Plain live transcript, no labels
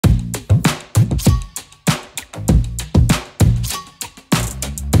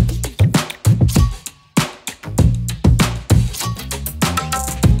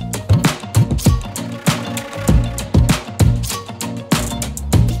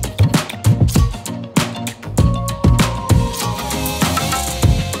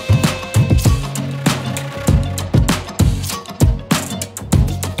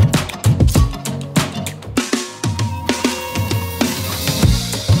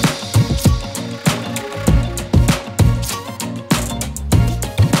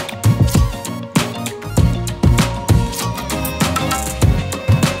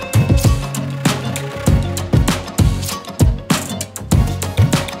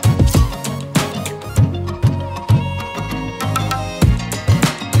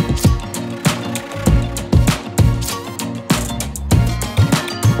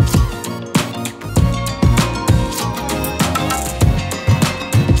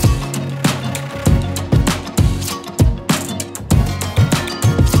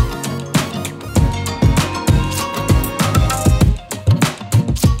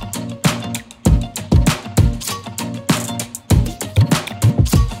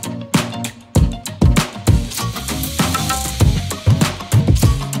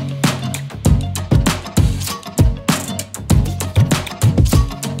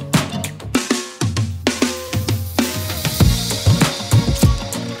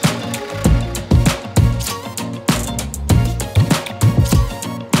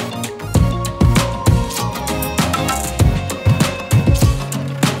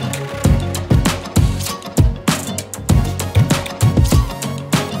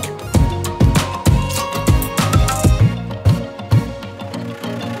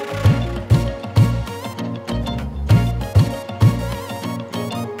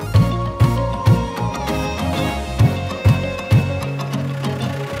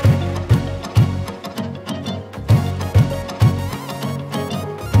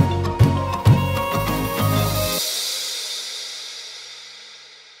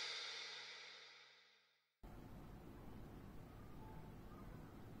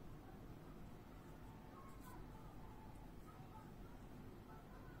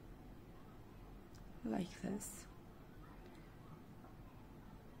like this.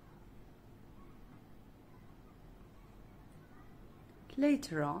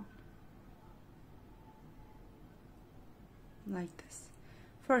 Later on, like this.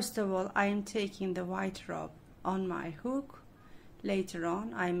 First of all, I am taking the white rope on my hook. Later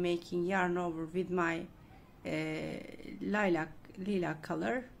on, I'm making yarn over with my lilac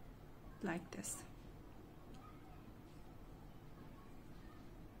color, like this.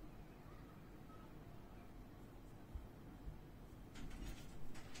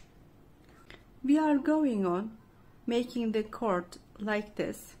 We are going on making the cord like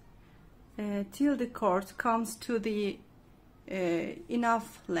this till the cord comes to the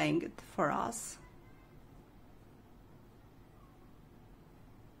enough length for us.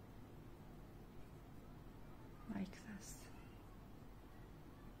 Like this.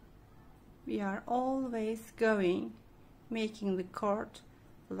 We are always going making the cord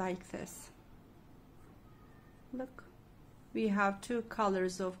like this. Look, we have two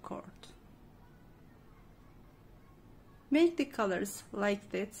colors of cord. Make the colors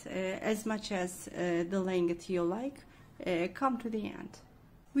like this as much as the length you like. Come to the end.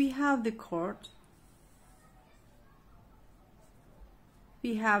 We have the cord.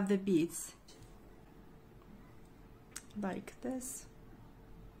 We have the beads like this.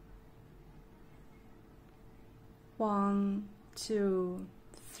 1, 2,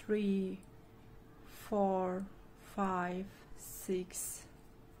 3, 4, 5, 6,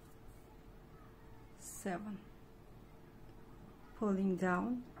 7. Pulling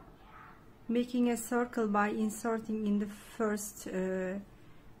down, making a circle by inserting in the first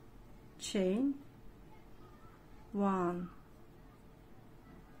chain. 1,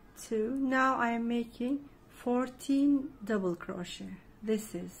 2. Now I am making 14 double crochet.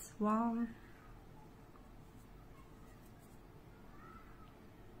 This is 1,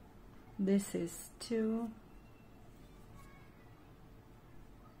 this is 2,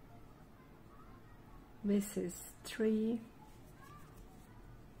 this is 3,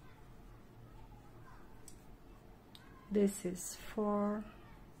 this is 4,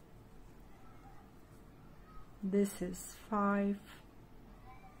 this is 5,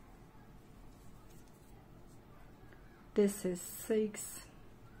 this is 6,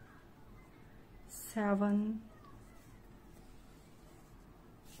 7,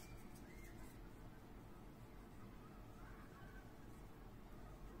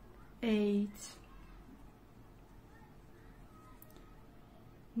 8,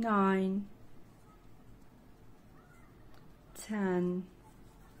 9, 10,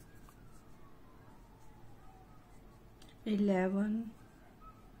 11,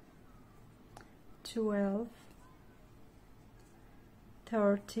 12,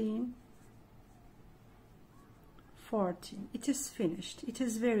 13, 14. It is finished. It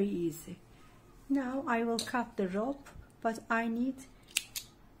is very easy. Now I will cut the rope, but I need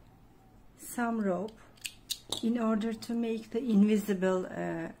some rope in order to make the invisible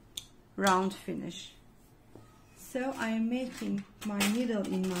round finish. So I am making my needle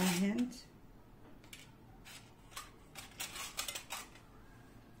in my hand.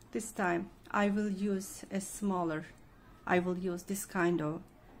 This time I will use a smaller, I will use this kind of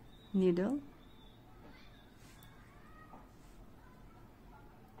needle.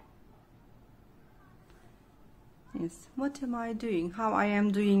 Yes, what am I doing? How I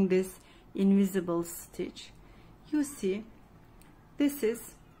am doing this invisible stitch? You see, this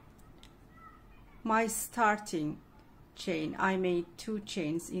is my starting chain. I made 2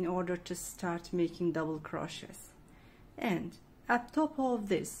 chains in order to start making double crochets, and at top of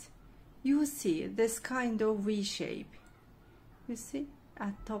this you see this kind of V shape. You see,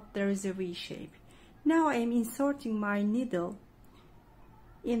 at top there is a V shape. Now I am inserting my needle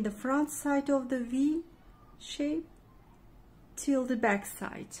in the front side of the V shape till the back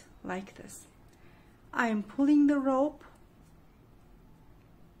side, like this. I am pulling the rope.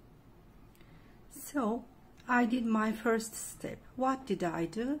 So I did my first step. What did I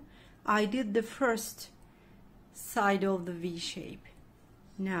do? I did the first side of the V shape.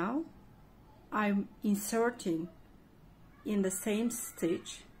 Now I'm inserting in the same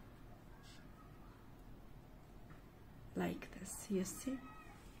stitch like this. You see,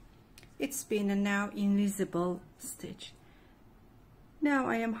 it's been a now invisible stitch. Now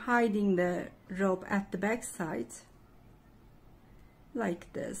I am hiding the rope at the back side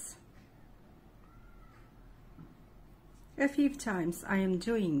like this. A few times I am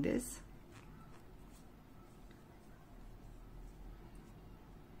doing this.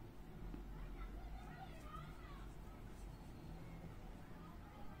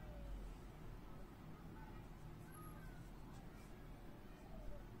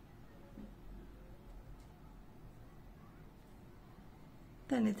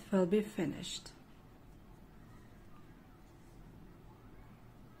 then it will be finished.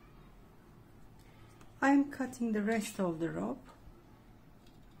 I am cutting the rest of the rope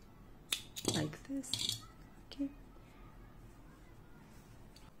like this. Okay.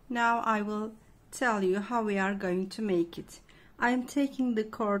 Now I will tell you how we are going to make it. I am taking the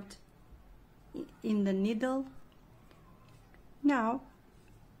cord in the needle. Now,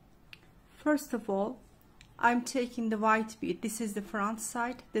 first of all, I'm taking the white bead. This is the front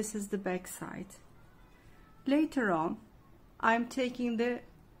side, this is the back side. Later on, I'm taking the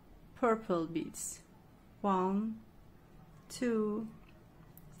purple beads. 1, 2,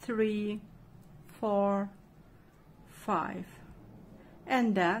 3, 4, 5.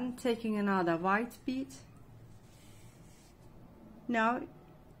 And then taking another white bead. Now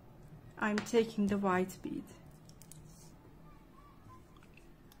I'm taking the white bead.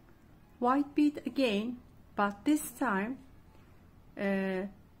 White bead again, but this time the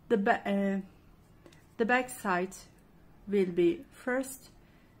back side will be first,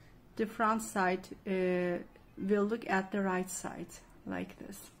 the front side will look at the right side like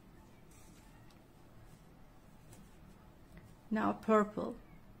this. Now purple,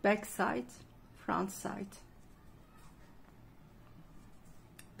 back side, front side.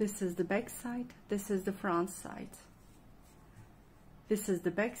 This is the back side, this is the front side. This is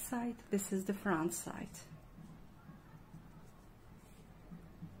the back side, this is the front side.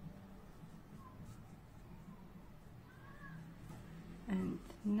 And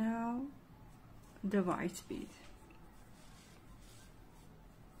now the white bead.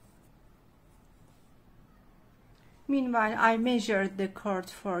 Meanwhile, I measured the cord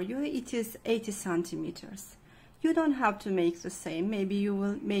for you. It is 80 centimeters. You don't have to make the same. Maybe you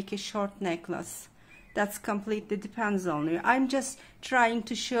will make a short necklace. That's completely depends on you. I'm just trying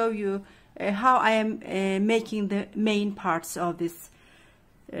to show you how I am making the main parts of this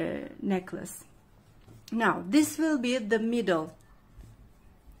necklace. Now, this will be the middle.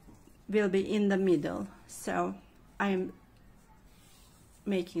 Will be in the middle. So I am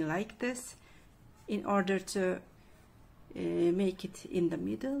making like this in order to make it in the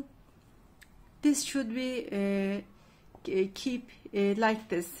middle. This should be keep like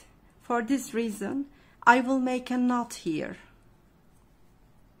this. For this reason, I will make a knot here.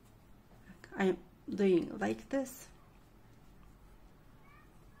 I am doing like this.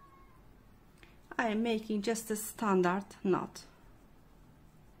 I am making just a standard knot.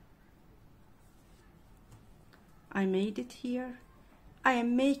 I made it here. I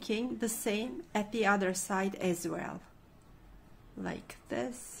am making the same at the other side as well. Like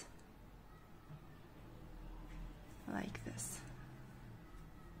this. Like this.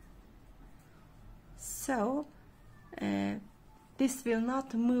 So this will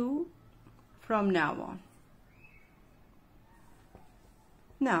not move from now on.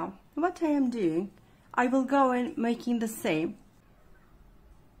 Now what I am doing, I will go and making the same.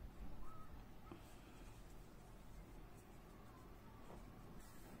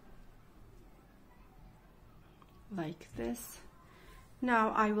 Like this.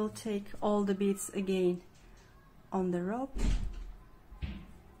 Now I will take all the beads again on the rope.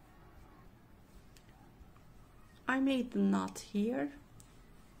 I made the knot here.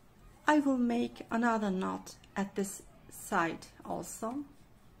 I will make another knot at this side also.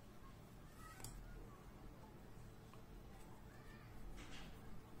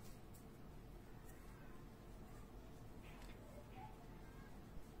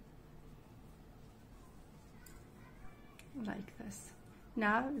 Like this.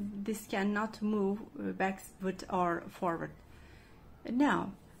 Now this cannot move backward or forward.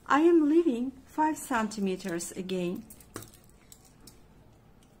 Now I am leaving 5 centimeters again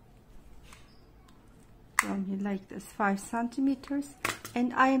from here, like this, 5 centimeters,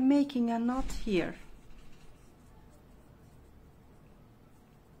 and I am making a knot here.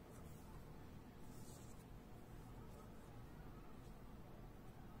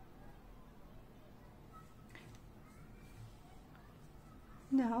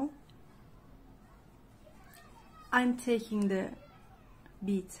 Now I'm taking the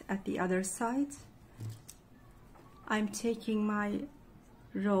bead at the other side. I'm taking my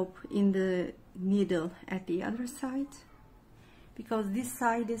rope in the needle at the other side, because this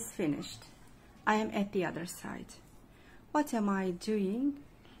side is finished. I am at the other side. What am I doing?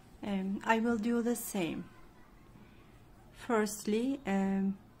 I will do the same. Firstly,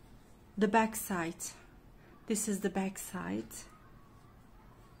 the back side. This is the back side.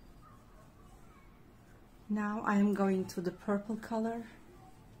 Now I am going to the purple color.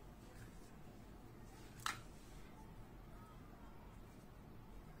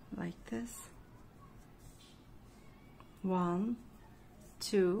 Like this. 1,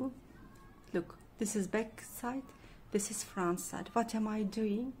 2. Look, this is back side, this is front side. What am I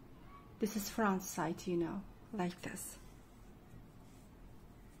doing? This is front side, you know, like this.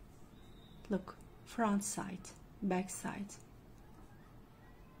 Look, front side, back side,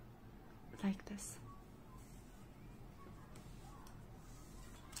 like this.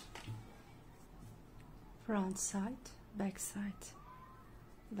 Front side, back side,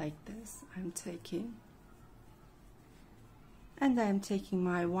 like this. I'm taking, and I am taking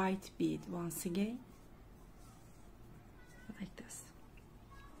my white bead once again, like this.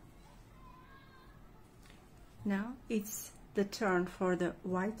 Now it's the turn for the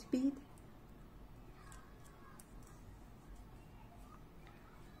white bead.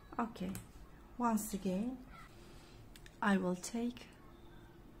 Okay, once again I will take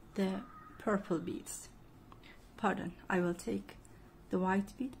the purple beads. Pardon, I will take the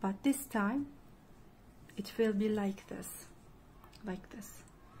white bead, but this time it will be like this, like this.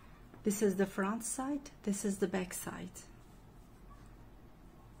 This is the front side, this is the back side.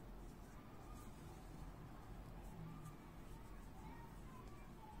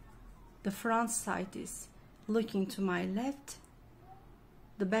 The front side is looking to my left,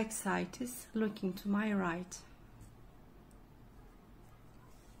 the back side is looking to my right.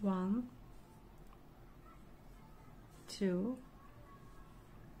 1, 2,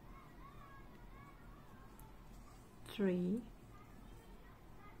 3,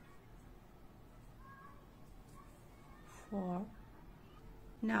 4.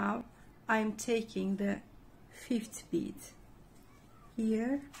 Now I'm taking the 5th bead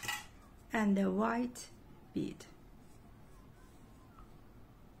here and the white bead.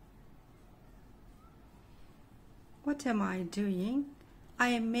 What am I doing? I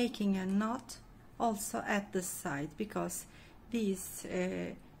am making a knot also at the side, because these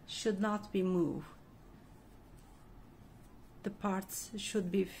should not be moved. The parts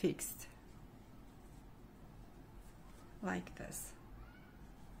should be fixed like this.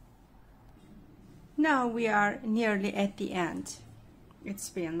 Now we are nearly at the end. It's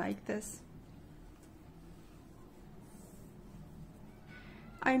been like this.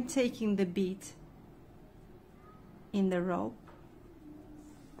 I'm taking the bead in the rope.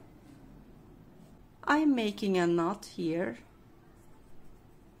 I'm making a knot here.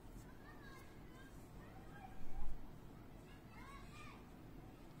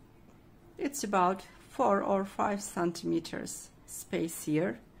 It's about 4 or 5 centimeters space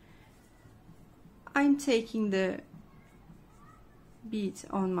here. I'm taking the bead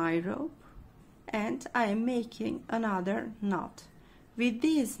on my rope and I am making another knot. With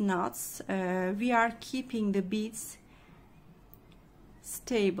these knots we are keeping the beads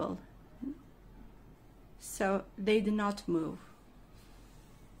stable so they do not move.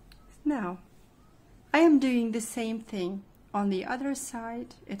 Now I am doing the same thing on the other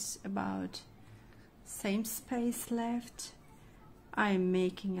side. It's about same space left. I am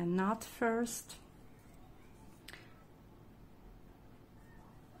making a knot first.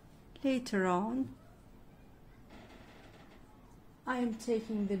 Later on I am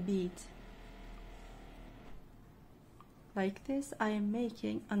taking the bead like this. I am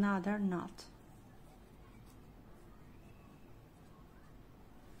making another knot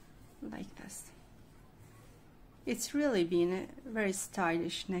like this. It's really been a very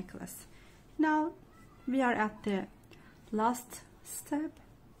stylish necklace. Now we are at the last step.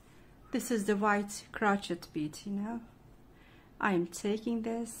 This is the white crochet bead, you know. I am taking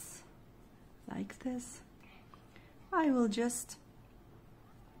this like this. I will just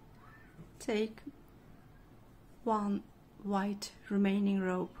take one white remaining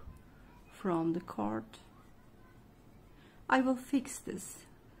rope from the cord. I will fix this.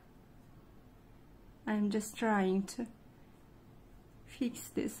 I'm just trying to fix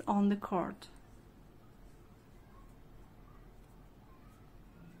this on the cord.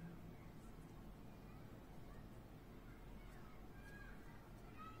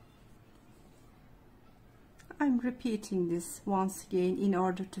 I'm repeating this once again in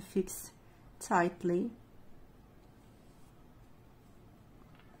order to fix tightly.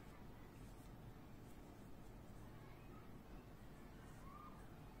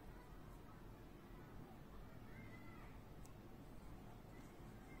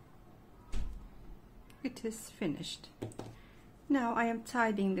 It is finished. Now I am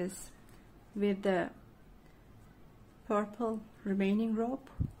tying this with the purple remaining rope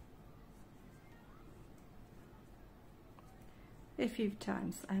a few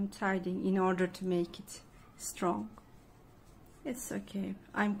times. I'm tying in order to make it strong. It's okay.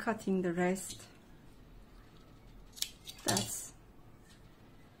 I'm cutting the rest. That's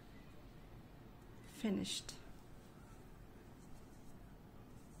finished.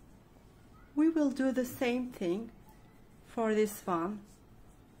 will do the same thing for this one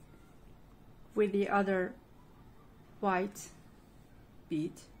with the other white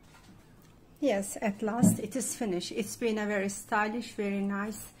bead. Yes, at last it is finished. It's been a very stylish, very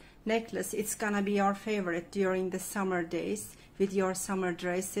nice necklace. It's gonna be your favorite during the summer days with your summer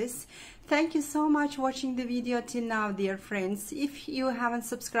dresses. Thank you so much for watching the video till now, dear friends. If you haven't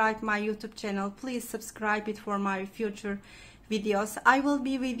subscribed my YouTube channel, please subscribe it for my future videos. I will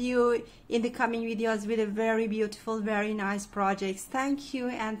be with you in the coming videos with a very beautiful, very nice projects. Thank you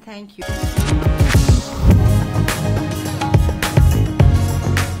and thank you.